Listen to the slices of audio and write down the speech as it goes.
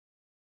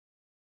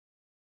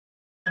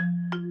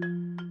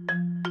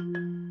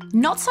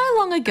Not so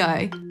long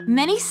ago,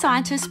 many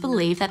scientists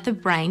believed that the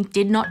brain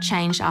did not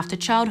change after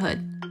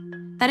childhood,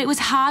 that it was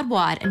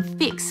hardwired and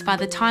fixed by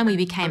the time we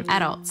became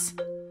adults.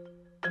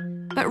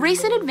 But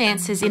recent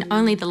advances in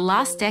only the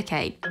last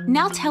decade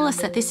now tell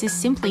us that this is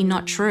simply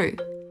not true.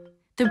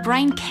 The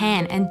brain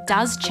can and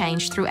does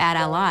change throughout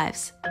our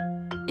lives.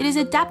 It is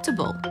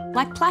adaptable,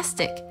 like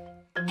plastic.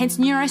 Hence,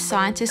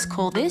 neuroscientists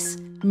call this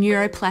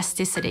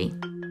neuroplasticity.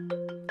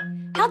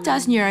 How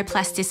does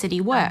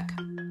neuroplasticity work?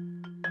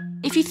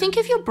 If you think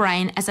of your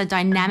brain as a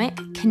dynamic,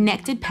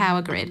 connected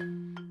power grid,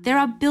 there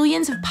are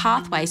billions of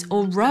pathways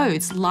or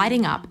roads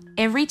lighting up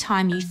every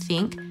time you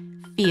think,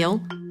 feel,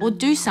 or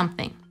do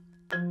something.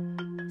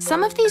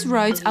 Some of these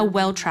roads are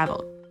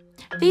well-travelled.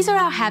 These are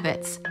our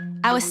habits,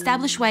 our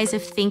established ways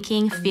of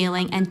thinking,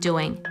 feeling, and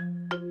doing.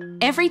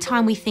 Every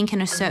time we think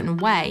in a certain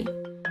way,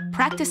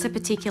 practice a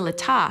particular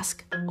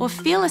task, or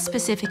feel a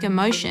specific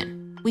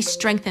emotion, we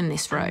strengthen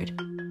this road.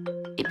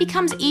 It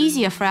becomes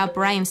easier for our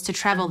brains to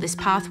travel this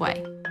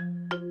pathway.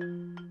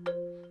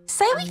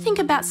 Say we think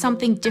about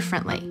something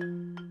differently,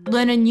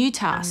 learn a new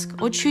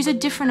task, or choose a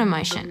different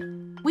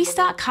emotion. We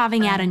start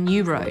carving out a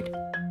new road.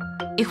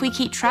 If we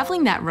keep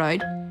travelling that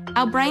road,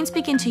 our brains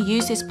begin to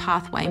use this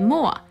pathway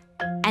more,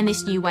 and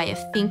this new way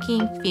of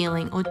thinking,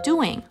 feeling, or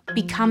doing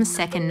becomes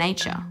second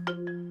nature.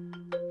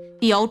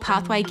 The old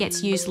pathway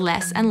gets used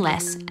less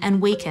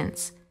and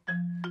weakens.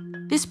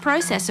 This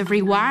process of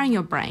rewiring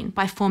your brain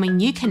by forming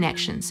new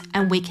connections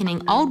and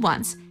weakening old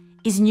ones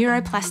is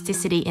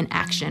neuroplasticity in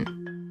action.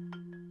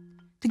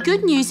 The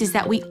good news is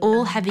that we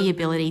all have the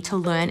ability to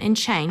learn and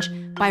change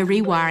by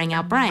rewiring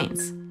our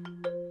brains.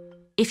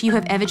 If you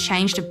have ever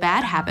changed a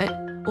bad habit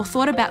or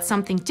thought about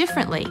something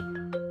differently,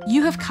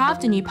 you have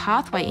carved a new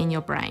pathway in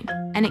your brain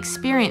and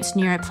experienced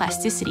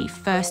neuroplasticity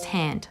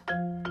firsthand.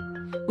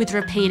 With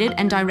repeated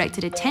and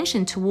directed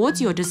attention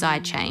towards your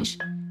desired change,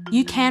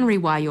 you can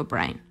rewire your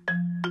brain.